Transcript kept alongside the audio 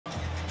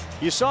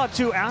You saw it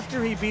too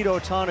after he beat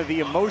Otani, the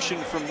emotion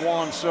from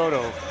Juan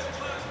Soto.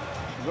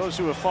 Those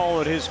who have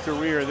followed his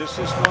career, this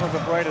is one of the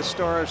brightest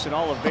stars in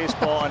all of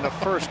baseball, and the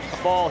first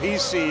ball he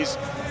sees.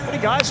 How many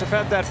guys have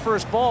had that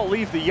first ball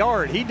leave the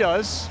yard? He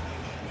does.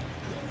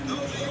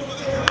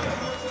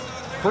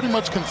 Pretty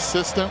much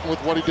consistent with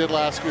what he did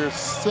last year.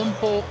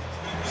 Simple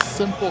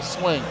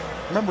swing.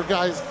 Remember,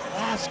 guys,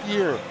 last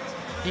year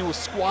he was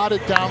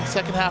squatted down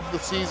second half of the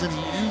season.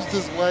 He used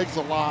his legs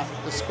a lot,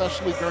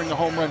 especially during the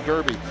home run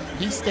derby.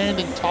 He's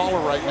standing taller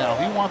right now.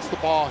 He wants the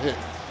ball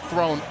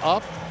thrown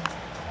up,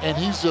 and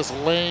he's just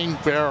laying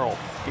barrel.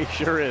 He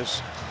sure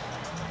is.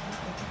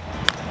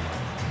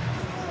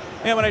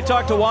 And when I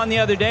talked to Juan the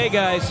other day,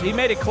 guys, he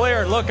made it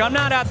clear, look, I'm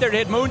not out there to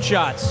hit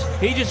moonshots.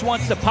 He just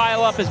wants to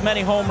pile up as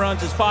many home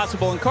runs as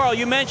possible. And Carl,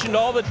 you mentioned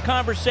all the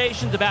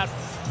conversations about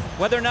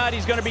whether or not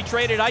he's going to be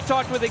traded. I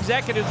talked with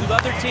executives with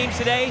other teams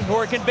today who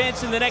are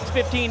convinced in the next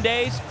 15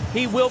 days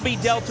he will be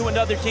dealt to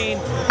another team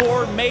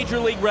for Major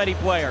League ready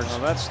players.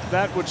 Well,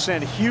 that would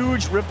send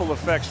huge ripple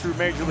effects through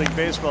Major League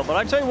Baseball. But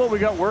I tell you what we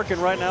got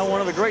working right now,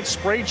 one of the great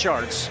spray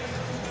charts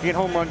in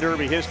home run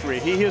derby history.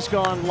 He has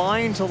gone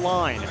line to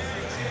line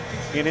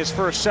in his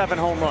first 7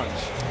 home runs.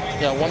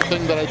 Yeah, one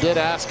thing that I did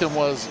ask him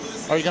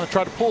was, are you going to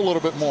try to pull a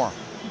little bit more?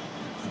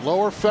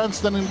 Lower fence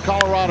than in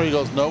Colorado. He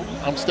goes, nope,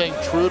 I'm staying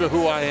true to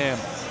who I am.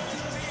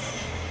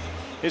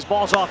 His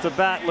balls off the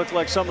bat look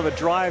like some of the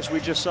drives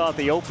we just saw at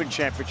the Open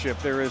Championship.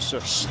 There is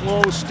a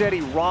slow, steady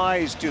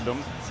rise to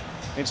them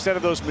instead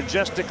of those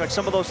majestic, like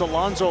some of those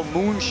Alonso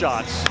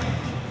moonshots.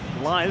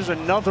 There's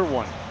another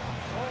one.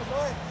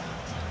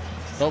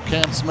 No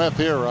Cam Smith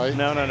here, right?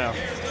 No.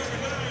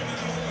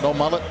 No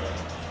mullet?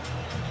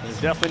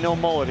 There's definitely no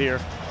mullet here.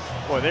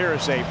 Boy, there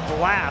is a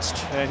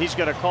blast, and he's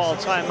going to call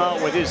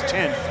timeout with his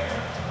 10th.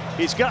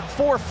 He's got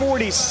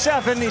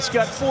 447. He's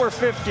got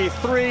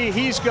 453.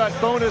 He's got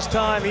bonus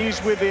time.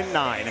 He's within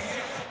 9.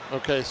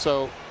 Okay,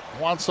 so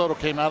Juan Soto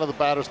came out of the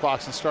batter's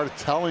box and started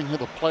telling the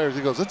players,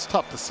 he goes, it's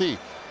tough to see.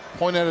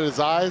 Pointed at his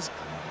eyes,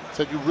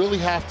 said, you really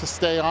have to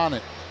stay on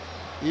it.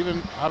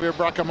 Even Javier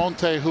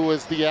Bracamonte, who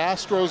is the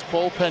Astros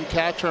bullpen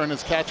catcher and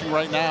is catching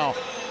right now,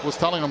 was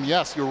telling him,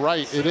 yes, you're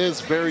right. It is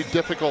very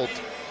difficult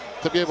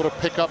to be able to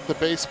pick up the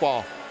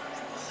baseball.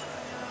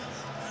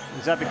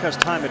 Is that because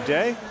time of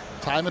day?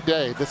 Time of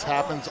day. This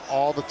happens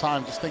all the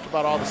time. Just think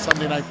about all the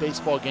Sunday night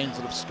baseball games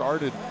that have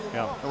started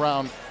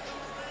around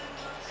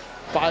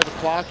 5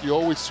 o'clock. You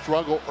always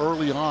struggle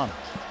early on.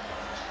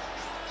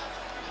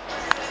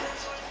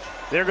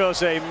 There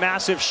goes a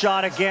massive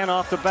shot again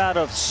off the bat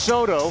of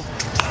Soto.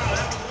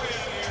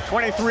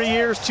 23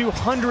 years,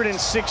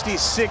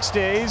 266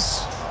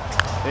 days.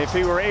 If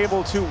he were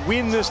able to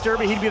win this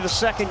derby, he'd be the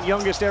second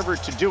youngest ever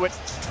to do it.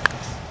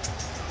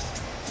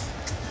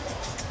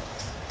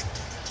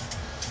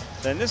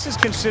 And this is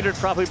considered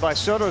probably by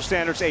Soto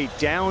standards a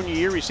down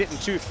year. He's hitting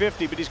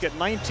 250, but he's got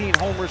 19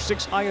 homers,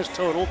 6th highest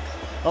total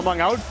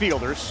among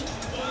outfielders.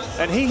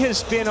 And he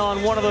has been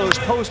on one of those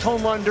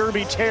post-home run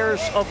derby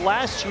tears of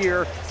last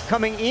year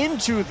coming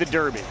into the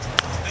derby.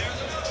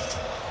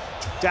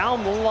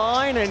 Down the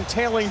line and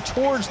tailing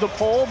towards the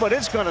pole, but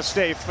it's going to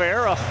stay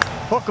fair. A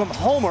hook 'em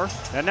homer,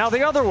 and now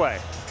the other way.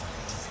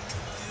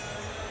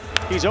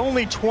 He's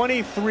only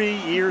 23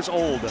 years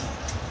old.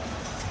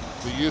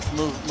 The youth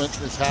movement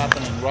is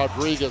happening.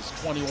 Rodriguez,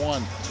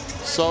 21.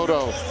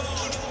 Soto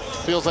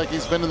feels like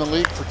he's been in the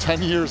league for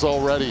 10 years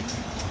already.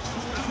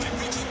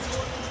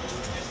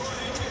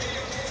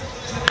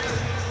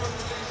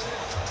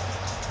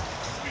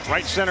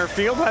 Right center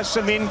field has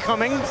some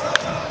incoming.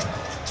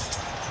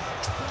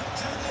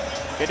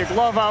 Get a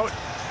glove out.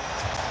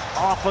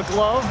 Off a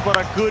glove, but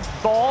a good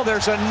ball.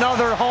 There's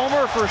another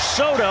homer for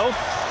Soto,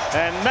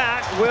 and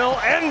that will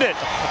end it.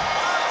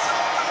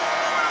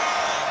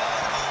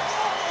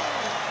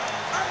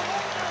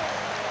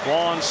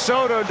 Juan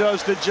Soto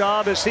does the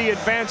job as he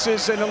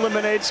advances and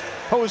eliminates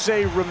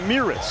Jose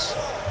Ramirez.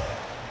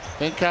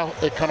 Think how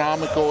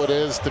economical it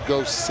is to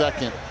go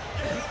second.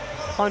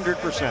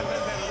 100%.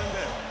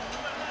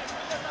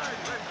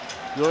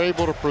 You're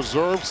able to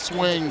preserve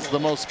swings, the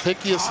most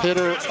pickiest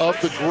hitter of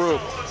the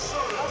group.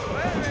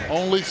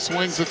 Only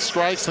swings at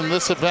strikes in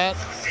this event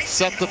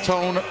set the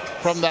tone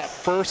from that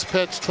first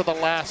pitch to the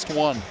last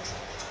one.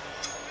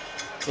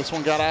 This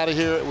one got out of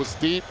here. It was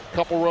deep, a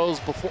couple rows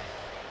before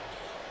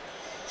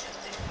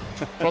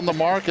from the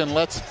mark, and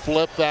let's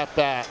flip that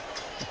bat.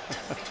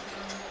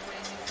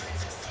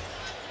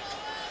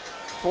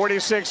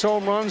 46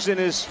 home runs in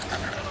his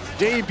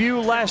debut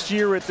last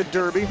year at the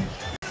Derby.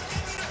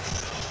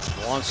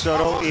 Juan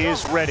Soto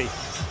is ready.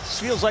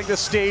 Feels like the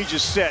stage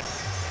is set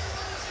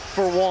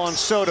for Juan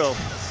Soto.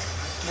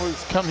 Well,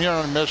 he's come here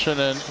on a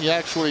mission, and he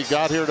actually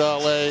got here to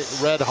LA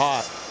red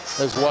hot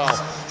as well.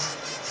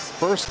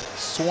 First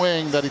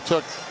swing that he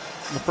took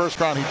in the first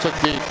round, he took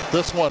deep.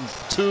 This one,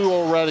 2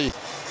 already.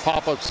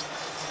 Pop-ups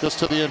just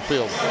to the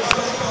infield.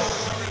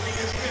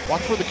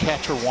 Watch where the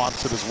catcher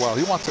wants it as well.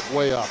 He wants it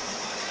way up.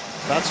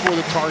 That's where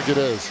the target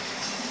is.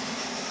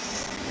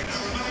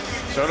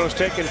 Soto's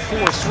taken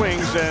 4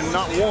 swings, and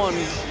not one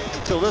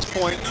until this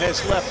point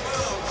has left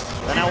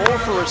And now 0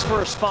 for his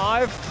first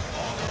 5.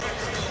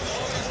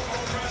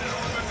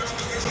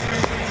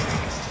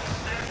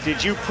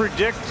 Did you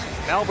predict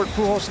Albert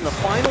Pujols in the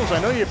finals? I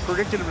know you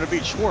predicted him to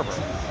beat Schwarber.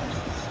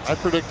 I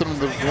predicted him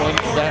to win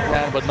that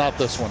round, but not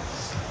this one.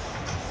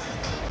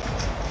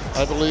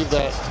 I believe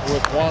that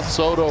with Juan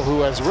Soto,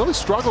 who has really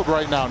struggled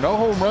right now, no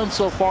home runs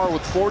so far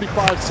with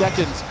 45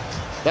 seconds,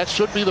 that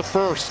should be the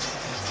first.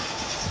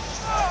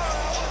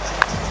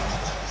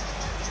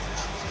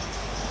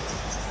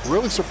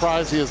 Really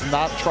surprised he has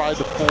not tried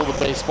to pull the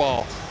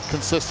baseball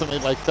consistently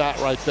like that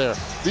right there.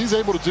 If he's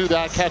able to do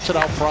that, catch it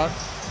out front,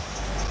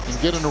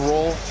 and get in a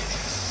roll.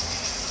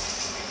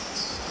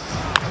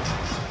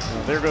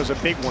 Well, there goes a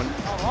big one.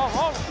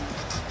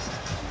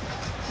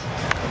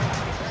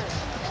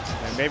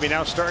 And maybe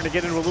now starting to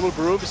get into a little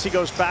groove as he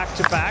goes back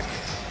to back.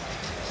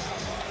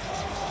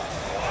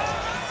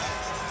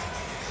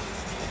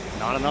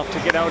 Not enough to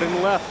get out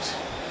in left.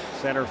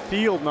 Center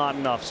field not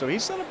enough. So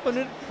he's set up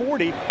at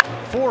 40,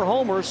 4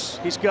 homers.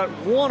 He's got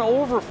 1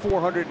 over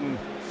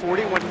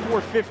 440, went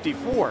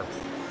 454.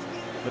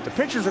 But the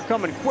pitchers are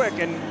coming quick,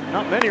 and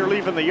not many are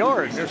leaving the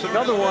yard. There's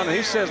another one, and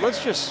he says,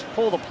 let's just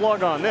pull the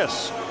plug on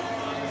this.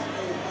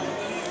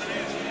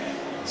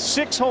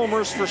 6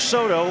 homers for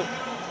Soto,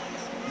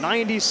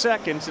 90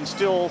 seconds, and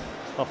still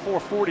a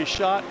 440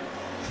 shot.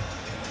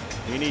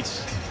 He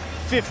needs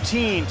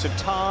 15 to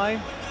tie,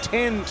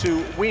 10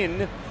 to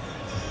win.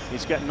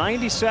 He's got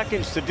 90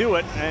 seconds to do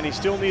it, and he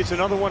still needs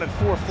another one at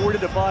 440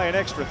 to buy an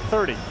extra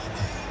 30.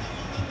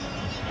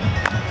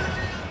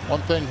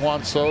 One thing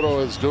Juan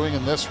Soto is doing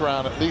in this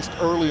round, at least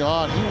early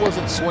on, he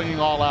wasn't swinging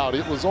all out.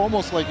 It was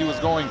almost like he was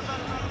going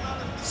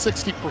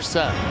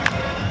 60%.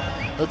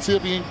 Let's see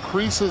if he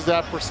increases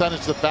that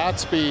percentage, the bat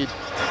speed,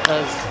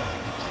 as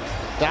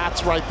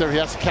that's right there. He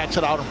has to catch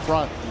it out in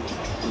front.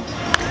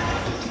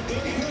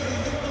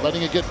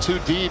 Letting it get too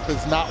deep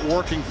is not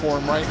working for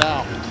him right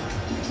now.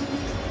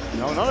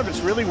 No, none of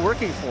it's really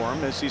working for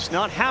him, as he's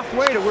not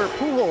halfway to where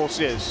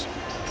Pujols is.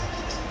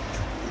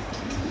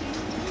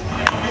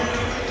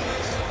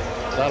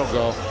 That'll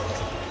go.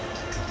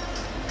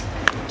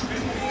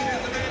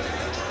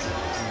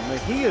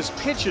 Mejia's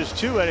pitches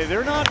too, Eddie,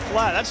 they're not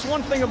flat. That's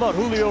one thing about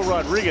Julio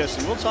Rodriguez,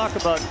 and we'll talk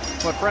about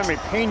what Frammy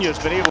Pena's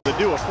been able to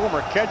do, a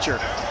former catcher.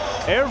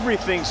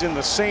 Everything's in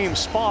the same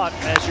spot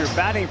as your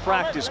batting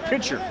practice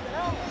pitcher.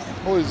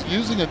 Well, he's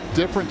using a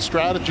different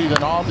strategy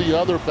than all the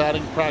other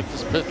batting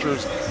practice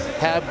pitchers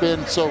have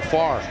been so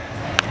far.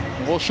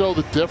 And we'll show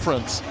the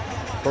difference.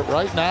 But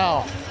right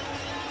now,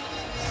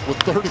 with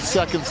 30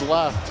 seconds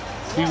left,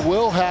 he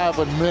will have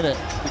a minute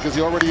because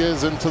he already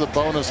is into the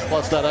bonus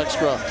plus that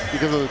extra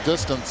because of the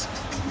distance.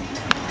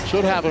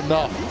 Should have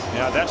enough.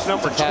 Yeah, that's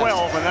number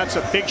 12, and that's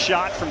a big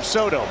shot from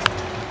Soto.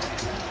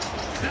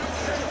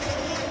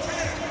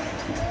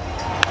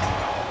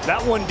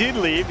 That one did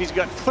leave. He's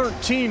got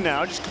 13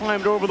 now, just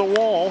climbed over the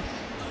wall.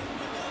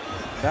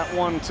 That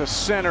one to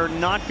center,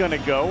 not going to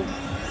go.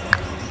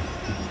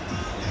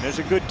 There's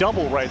a good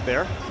double right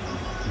there.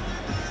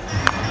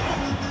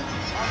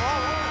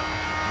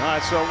 All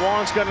right, so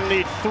Juan's going to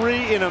need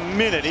 3 in a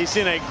minute. He's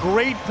in a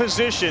great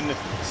position,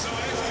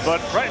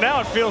 but right now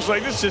it feels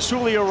like this is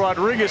Julio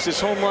Rodriguez's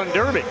home run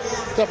derby.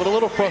 Yeah, but a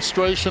little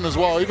frustration as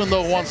well. Even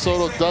though Juan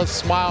Soto does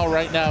smile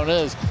right now and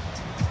is,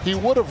 he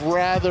would have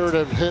rather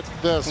have hit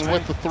this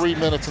with the 3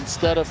 minutes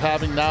instead of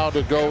having now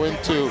to go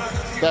into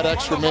that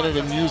extra minute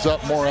and use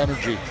up more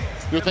energy.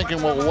 You're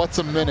thinking, well, what's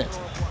a minute?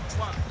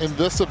 In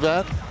this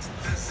event,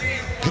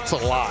 it's a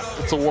lot.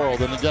 It's a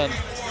world. And again,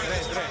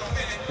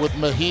 with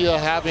Mejia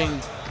having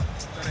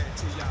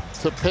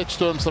to pitch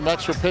to him some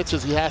extra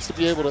pitches, he has to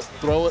be able to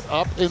throw it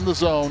up in the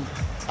zone,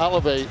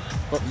 elevate,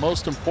 but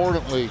most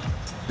importantly,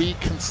 be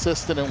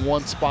consistent in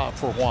one spot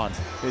for Juan.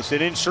 It's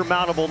an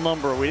insurmountable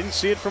number. We didn't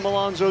see it from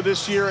Alonso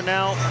this year, and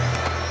now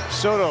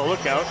Soto,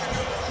 look out.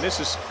 This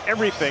is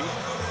everything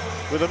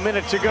with a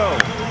minute to go.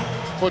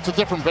 Well, it's a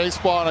different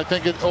baseball, and I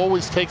think it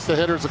always takes the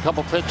hitters a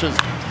couple pitches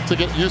to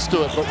get used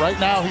to it. But right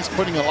now, he's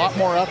putting a lot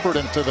more effort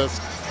into this,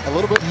 a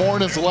little bit more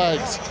in his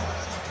legs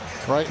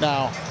right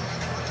now.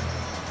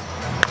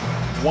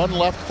 1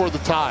 left for the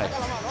tie.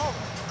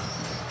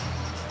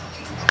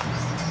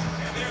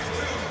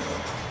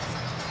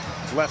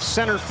 Left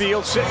center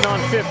field, sitting on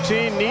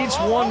 15, needs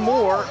 1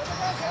 more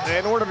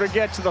in order to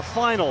get to the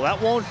final. That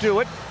won't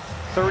do it.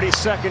 30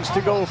 seconds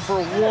to go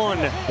for 1.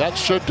 That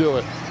should do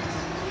it.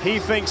 He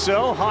thinks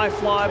so. High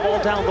fly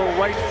ball down the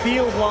right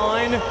field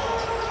line.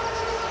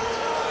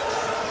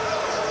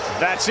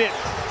 That's it.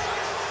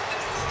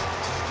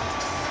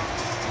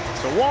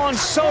 So Juan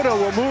Soto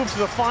will move to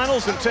the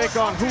finals and take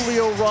on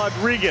Julio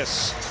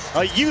Rodriguez.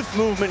 A youth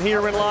movement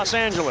here in Los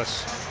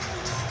Angeles.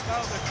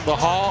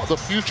 The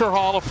future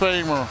Hall of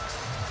Famer,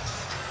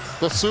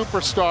 the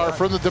superstar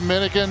from the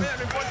Dominican,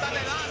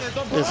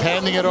 is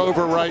handing it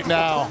over right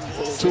now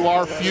to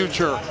our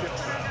future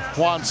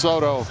Juan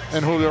Soto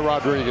and Julio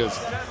Rodriguez.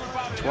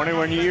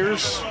 21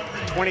 years,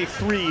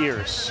 23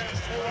 years.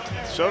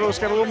 Soto's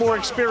got a little more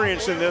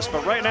experience in this,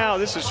 but right now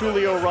this is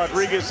Julio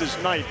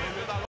Rodriguez's night.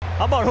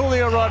 How about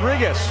Julio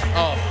Rodriguez?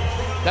 Oh,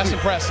 That's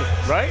impressive.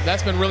 Right?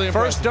 That's been really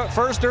impressive.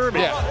 First Derby.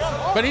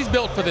 Yeah, but he's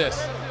built for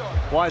this.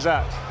 Why is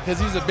that? Because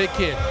he's a big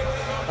kid.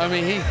 I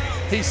mean,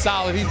 he's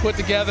solid. He's put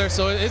together.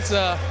 So it's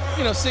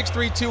 6'3",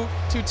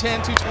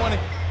 210, 220.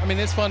 I mean,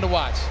 it's fun to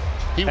watch.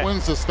 He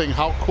wins this thing.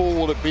 How cool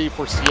will it be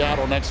for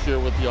Seattle next year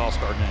with the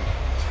All-Star game?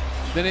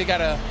 Then they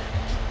gotta.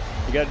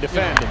 You got to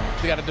defend it.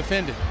 They got to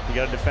defend it. You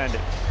got to defend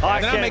it. All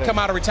right, then I may come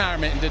out of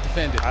retirement and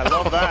defend it. I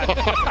love that.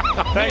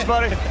 Thanks,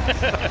 buddy.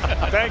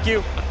 Thank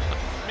you.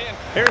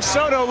 Here's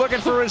Soto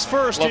looking for his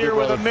first here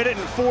with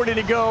 1:40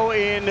 to go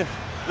in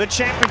the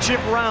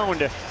championship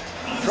round.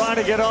 Trying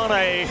to get on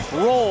a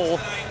roll,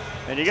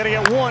 and you got to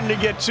get one to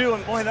get two.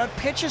 And boy, that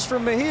pitches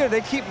from Mejia,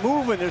 they keep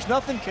moving. There's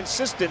nothing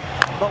consistent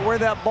about where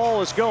that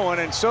ball is going,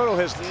 and Soto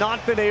has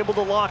not been able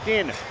to lock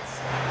in.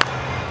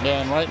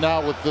 Yeah, and right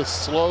now with this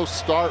slow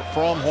start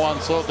from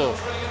Juan Soto,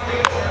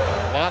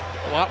 a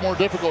lot more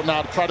difficult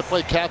now to try to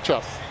play catch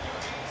up.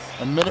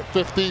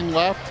 1:15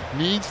 left,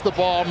 needs the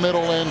ball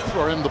middle in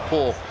for him to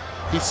pull.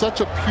 He's such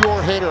a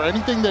pure hitter.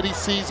 Anything that he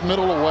sees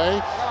middle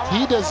away,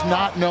 he does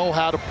not know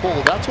how to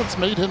pull. That's what's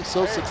made him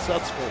so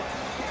successful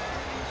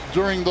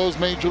during those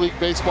Major League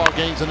Baseball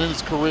games and in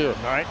his career.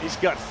 All right, he's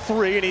got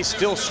 3 and he's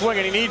still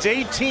swinging. He needs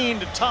 18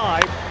 to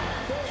tie.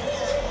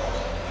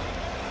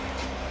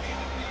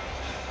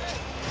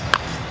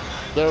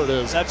 There it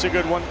is. That's a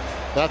good one.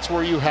 That's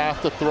where you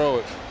have to throw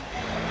it.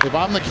 If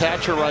I'm the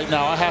catcher right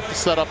now, I have to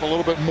set up a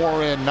little bit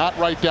more in, not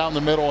right down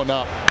the middle and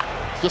up.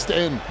 Just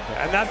in.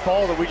 And that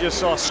ball that we just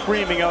saw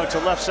screaming out to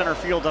left center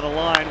field on a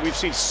line, we've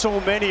seen so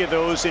many of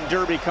those in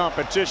Derby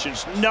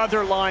competitions.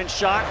 Another line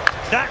shot.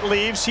 That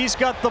leaves. He's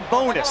got the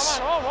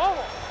bonus.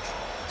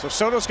 So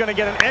Soto's going to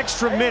get an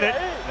extra minute.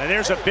 And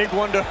there's a big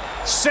one to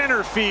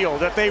center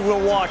field that they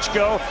will watch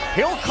go.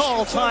 He'll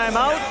call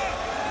timeout.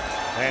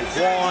 And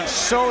Juan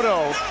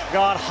Soto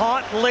got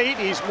hot late.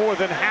 He's more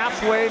than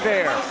halfway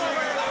there.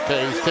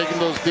 Okay, he's taking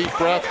those deep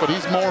breaths, but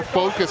he's more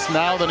focused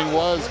now than he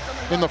was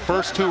in the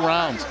first 2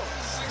 rounds.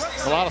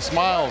 A lot of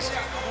smiles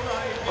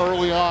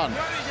early on.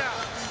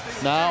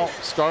 Now,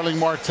 Starling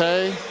Marte,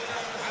 a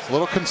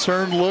little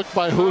concerned look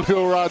by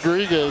Julio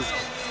Rodriguez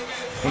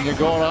when you're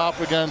going up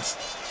against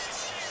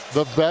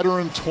the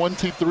veteran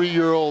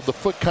 23-year-old. The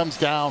foot comes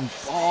down,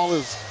 ball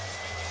is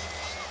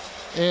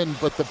in,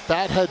 but the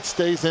bat head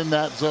stays in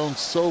that zone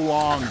so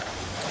long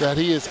that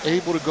he is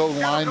able to go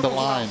line to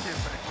line.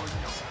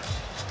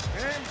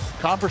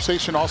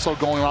 Conversation also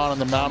going on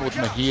the mound with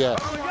Mejia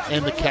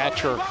and the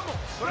catcher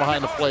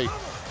behind the plate.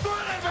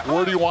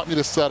 Where do you want me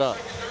to set up?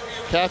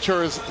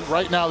 Catcher is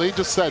right now, they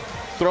just said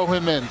throw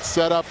him in,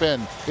 set up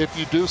in. If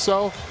you do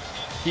so,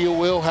 he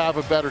will have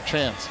a better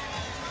chance.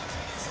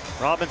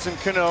 Robinson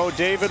Cano,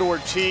 David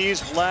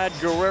Ortiz, Vlad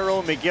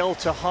Guerrero, Miguel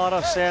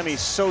Tejada, Sammy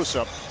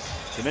Sosa.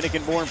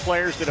 Dominican-born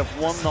players that have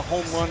won the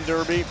home run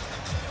derby.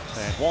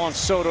 And Juan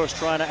Soto's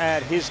trying to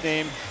add his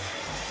name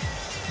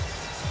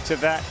to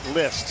that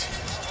list.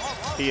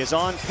 He is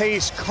on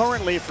pace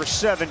currently for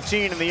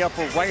 17 in the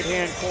upper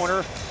right-hand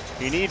corner.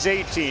 He needs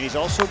 18. He's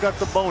also got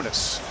the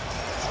bonus.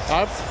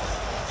 I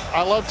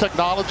love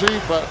technology,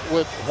 but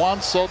with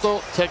Juan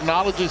Soto,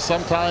 technology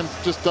sometimes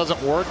just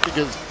doesn't work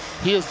because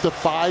he has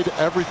defied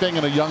everything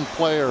in a young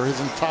player his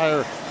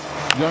entire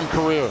young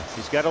career.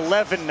 He's got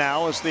 11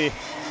 now as the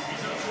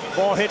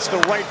ball hits the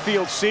right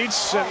field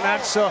seats, and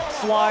that's a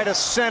fly to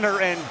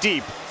center and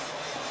deep.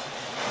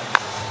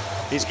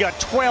 He's got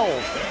 12.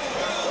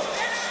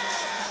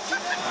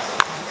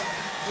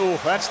 Ooh,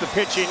 that's the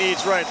pitch he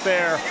needs right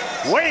there.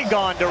 Way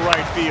gone to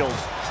right field.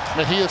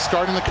 Mejia is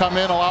starting to come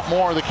in a lot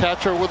more. The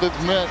catcher with his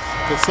mitt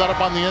to set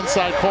up on the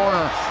inside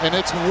corner, and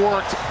it's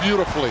worked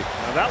beautifully.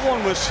 Now that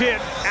one was hit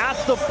at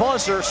the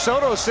buzzer.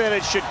 Soto said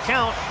it should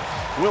count.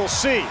 We'll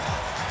see.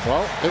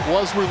 Well, it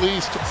was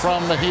released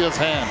from Mejia's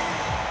hand.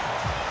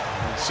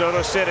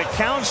 Soto said it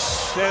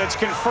counts, and it's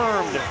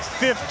confirmed.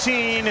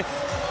 15.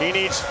 He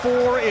needs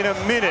 4 in a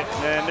minute,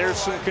 and there's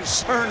some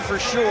concern for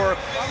sure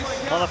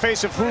on the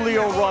face of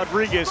Julio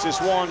Rodriguez as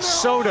Juan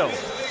Soto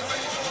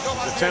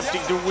is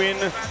attempting to win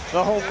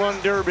the home run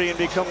derby and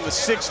become the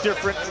 6th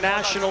different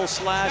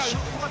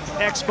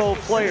national/expo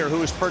player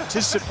who has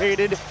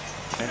participated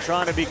and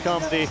trying to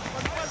become the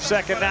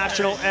 2nd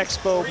national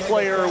expo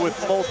player with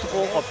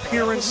multiple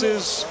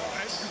appearances.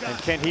 And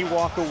can he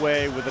walk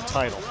away with a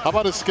title? How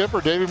about his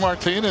skipper, Davey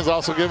Martinez,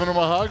 also giving him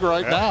a hug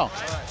right now.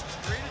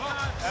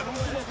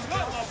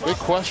 Big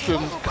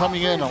question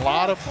coming in. A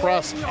lot of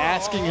press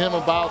asking him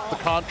about the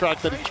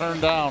contract that he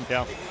turned down.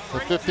 Yeah. The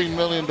 $15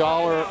 million,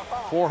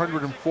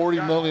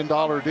 $440 million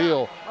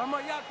deal.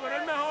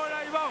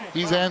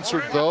 He's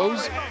answered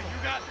those.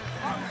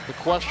 The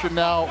question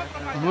now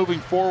moving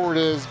forward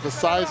is,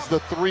 besides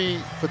the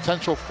 3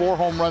 potential 4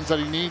 home runs that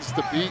he needs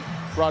to beat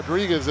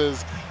Rodriguez,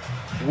 is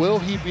will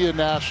he be a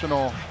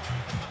national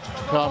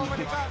come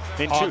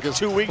in August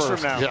 2 weeks 1st?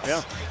 from now? Yes.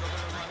 Yeah.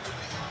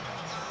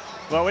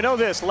 Well, we know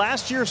this.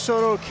 Last year,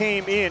 Soto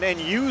came in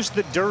and used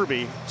the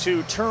Derby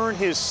to turn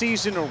his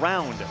season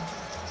around.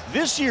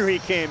 This year, he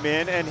came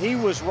in and he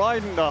was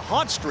riding the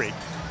hot streak.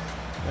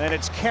 And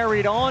it's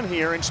carried on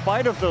here in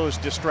spite of those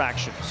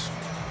distractions.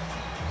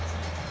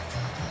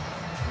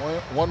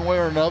 One way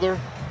or another,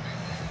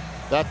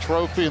 that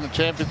trophy and the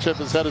championship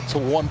is headed to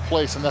one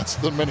place, and that's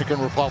the Dominican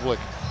Republic.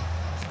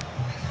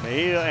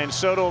 He and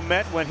Soto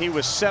met when he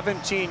was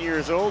 17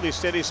 years old. He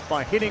said he's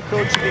my hitting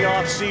coach in the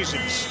off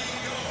seasons.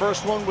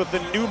 First one with the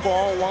new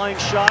ball, line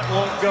shot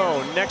won't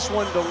go. Next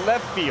one to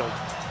left field.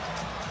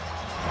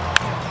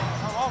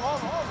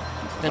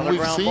 And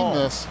we've seen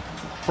this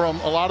from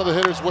a lot of the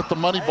hitters with the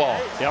money ball.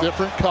 Yep.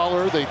 Different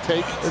color. It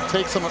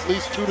takes them at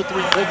least 2 to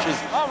 3 pitches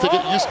to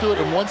get used to it,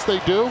 and once they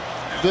do,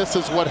 this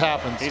is what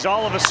happens. He's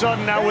all of a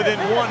sudden now within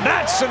one.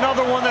 That's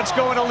another one that's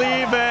going to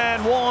leave,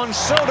 and Juan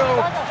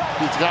Soto,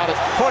 he's got it.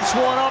 Puts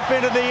one up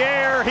into the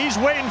air. He's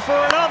waiting for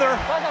another.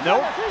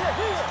 Nope.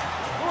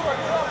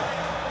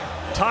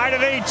 Tied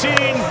at 18,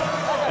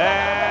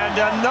 and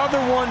another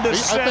one to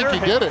center. I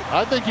think he did it.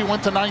 I think he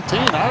went to 19.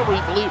 I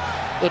really believe.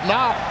 If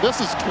not,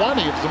 this is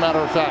 20, as a matter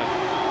of fact.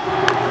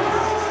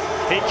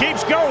 He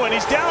keeps going.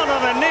 He's down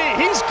on a knee.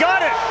 He's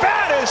got it.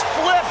 Bat is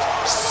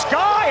flipped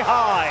sky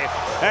high.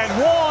 And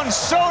Juan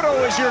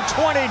Soto is your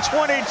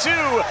 2022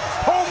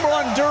 Home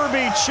Run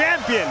Derby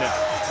champion.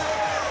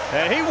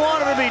 And he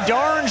wanted to be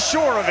darn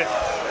sure of it.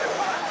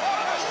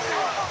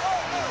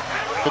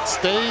 It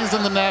stays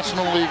in the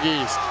National League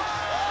East.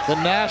 The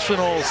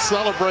Nationals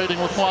celebrating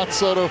with Juan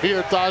Soto here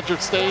at Dodger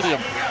Stadium.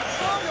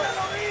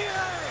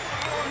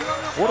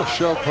 What a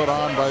show put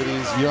on by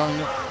these young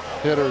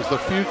hitters. The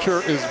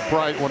future is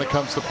bright when it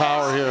comes to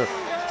power here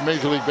in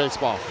Major League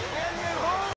Baseball.